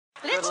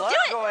Let's do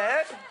it. Go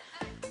ahead.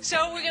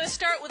 So we're going to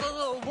start with a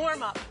little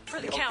warm-up for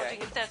the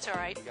counting, if that's all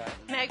right. Got it.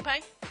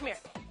 Magpie, come here.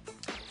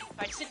 All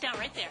right, sit down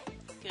right there.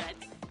 Good.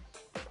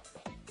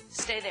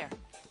 Stay there.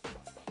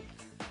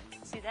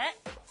 See that?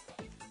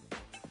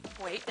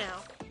 Wait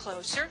now.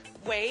 Closer.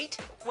 Wait.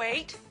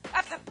 Wait.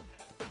 Up.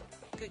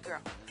 Good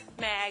girl.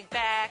 Mag,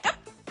 back up.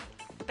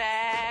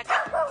 Back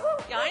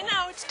up. Yeah, I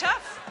know. It's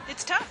tough.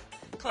 It's tough.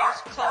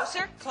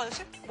 Closer.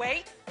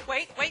 Wait.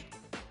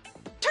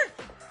 Turn.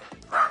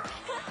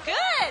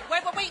 Good.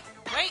 Wait.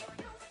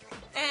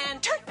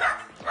 And turn.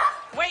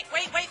 Wait.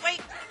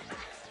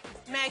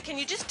 Mag, can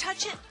you just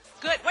touch it?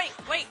 Good.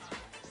 Wait.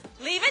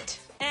 Leave it.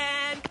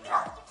 And...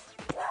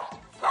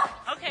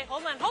 Okay,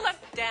 hold on.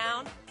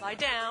 Down. Lie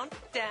down.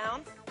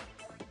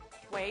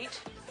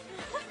 Wait.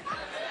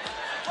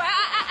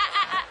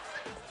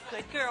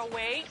 Good girl.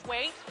 Wait.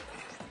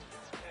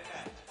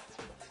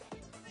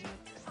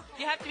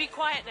 You have to be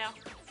quiet now.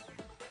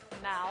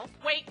 Now.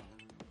 Wait.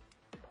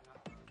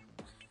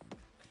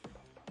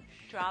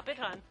 Drop it,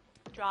 hon.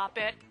 Drop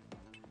it.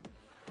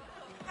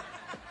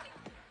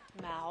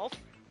 Mouth.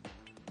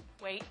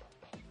 Wait.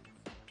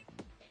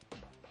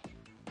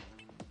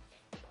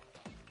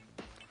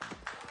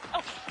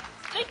 Oh,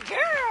 good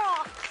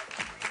girl.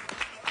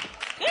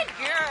 Good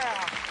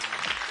girl.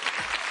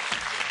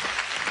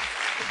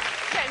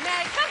 Okay,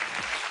 Mag, come.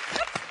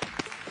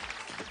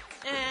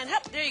 And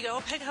up. There you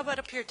go. Peg, how about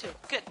up here, too?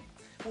 Good.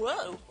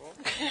 Whoa.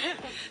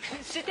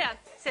 Sit down.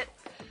 Sit.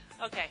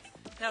 Okay.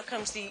 Now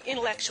comes the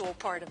intellectual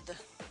part of the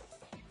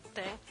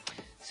thing.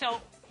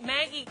 So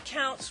Maggie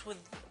counts with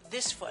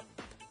this foot.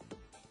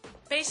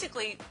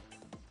 Basically,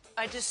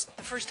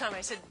 the first time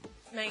I said,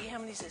 Maggie, how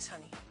many is this,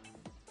 honey?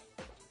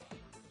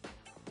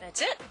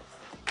 That's it.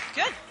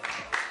 Good.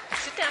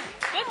 Sit down.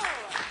 Good.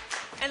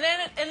 And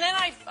then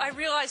I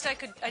realized I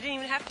didn't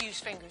even have to use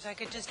fingers. I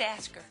could just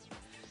ask her.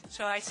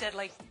 So I said,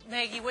 like,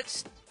 Maggie,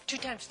 what's 2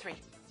 times 3?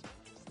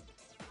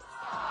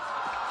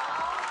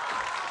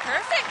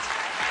 Perfect.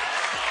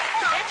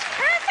 It's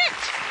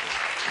perfect.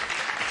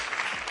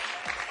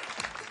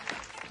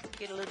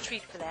 Get a little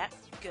treat for that.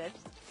 Good.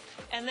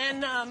 And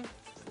then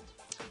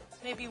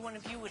maybe one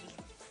of you would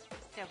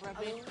rub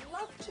I it. would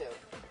love to.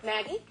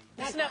 Maggie?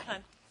 Listen up,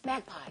 hon.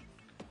 Magpie.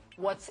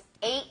 What's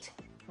 8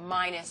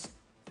 minus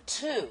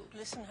 2?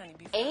 Listen, honey.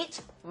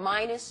 8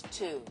 minus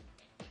 2.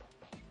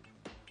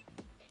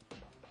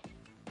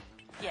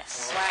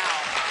 Yes.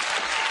 Wow.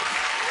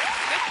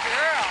 Good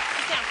girl.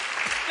 Sit down.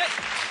 Good.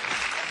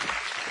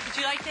 Would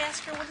you like to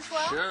ask her one as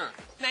well? Sure.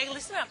 Maggie,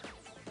 listen up.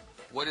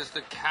 What is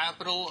the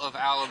capital of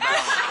Alabama?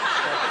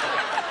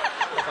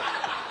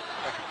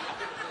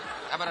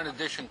 How about an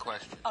addition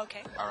question?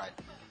 Okay. All right.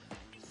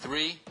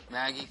 3,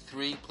 Maggie,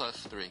 3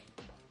 plus 3.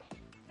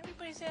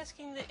 Everybody's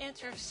asking the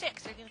answer of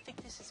 6. They're going to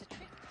think this is a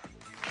trick.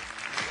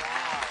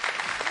 Wow.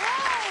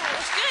 That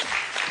was good.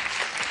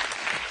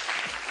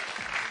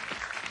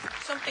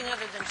 Something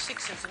other than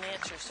 6 is an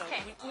answer, so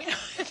we know.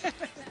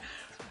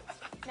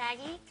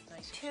 Maggie,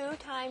 Nice. 2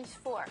 times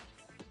 4.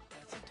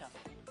 That's a tough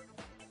one.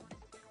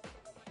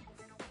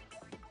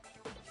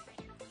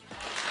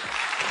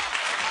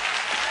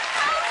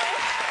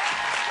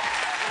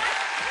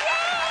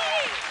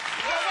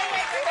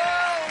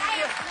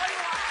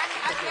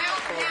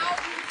 Now,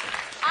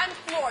 I'm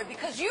floored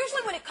because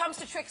usually when it comes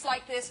to tricks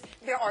like this,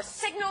 there are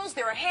signals,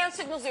 there are hand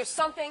signals, there's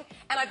something,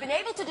 and I've been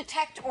able to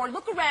detect or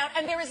look around,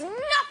 and there is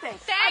nothing.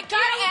 I've got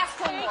to ask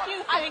one more.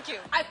 Thank you.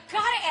 I've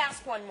got to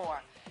ask one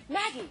more.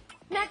 Maggie,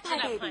 Magpie Shut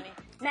up, baby. honey.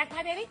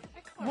 Magpie baby,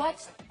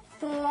 what's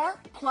 4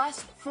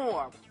 plus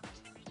 4?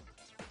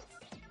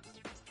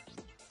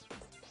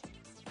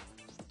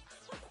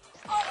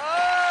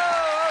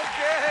 Oh,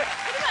 okay.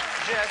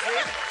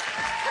 Jesse.